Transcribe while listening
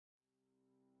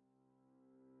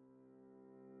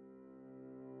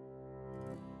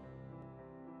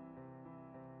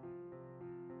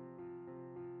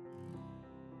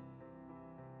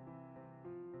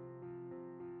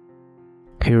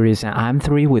Here is an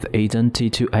iM3 with EDAN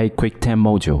T2A quick temp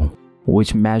module,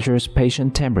 which measures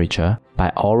patient temperature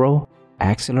by oral,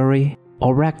 axillary,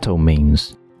 or rectal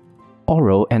means.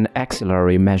 Oral and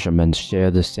axillary measurements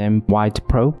share the same white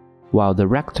probe, while the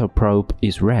rectal probe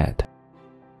is red.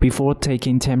 Before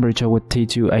taking temperature with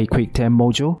T2A quick temp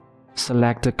module,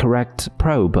 select the correct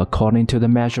probe according to the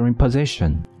measuring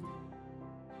position.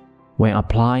 When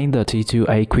applying the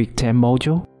T2A quick temp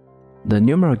module, the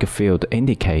numeric field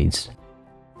indicates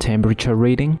temperature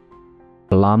reading,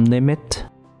 alarm limit,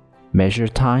 measure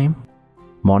time,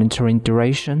 monitoring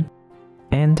duration,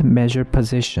 and measure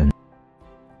position.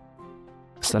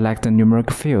 Select the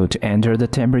numeric field to enter the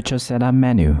temperature setup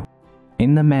menu.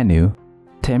 In the menu,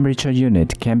 temperature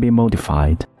unit can be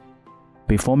modified.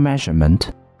 Before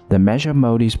measurement, the measure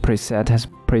mode is preset as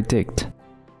predict.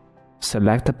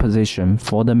 Select the position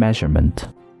for the measurement.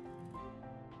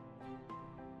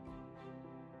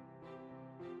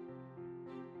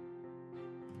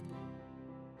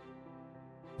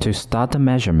 To start the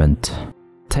measurement,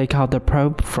 take out the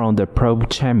probe from the probe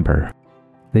chamber.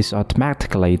 This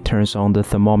automatically turns on the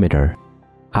thermometer.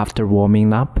 After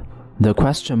warming up, the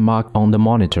question mark on the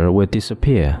monitor will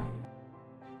disappear.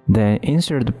 Then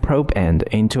insert the probe end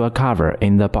into a cover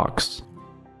in the box.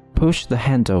 Push the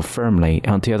handle firmly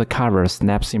until the cover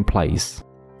snaps in place.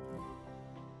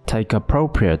 Take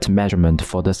appropriate measurement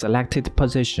for the selected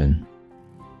position.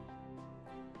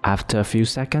 After a few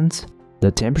seconds,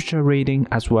 the temperature reading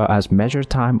as well as measure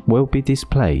time will be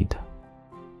displayed.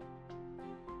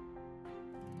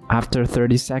 After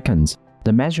 30 seconds,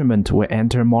 the measurement will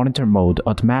enter monitor mode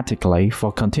automatically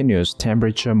for continuous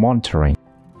temperature monitoring.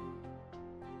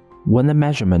 When the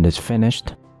measurement is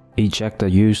finished, eject the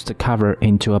used cover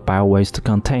into a bio-waste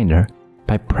container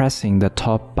by pressing the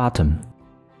top button.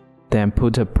 Then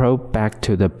put the probe back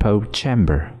to the probe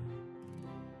chamber.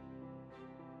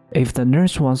 If the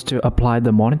nurse wants to apply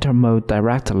the monitor mode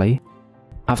directly,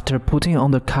 after putting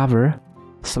on the cover,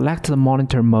 select the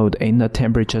monitor mode in the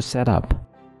temperature setup.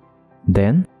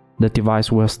 Then, the device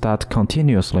will start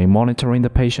continuously monitoring the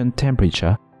patient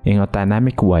temperature in a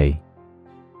dynamic way.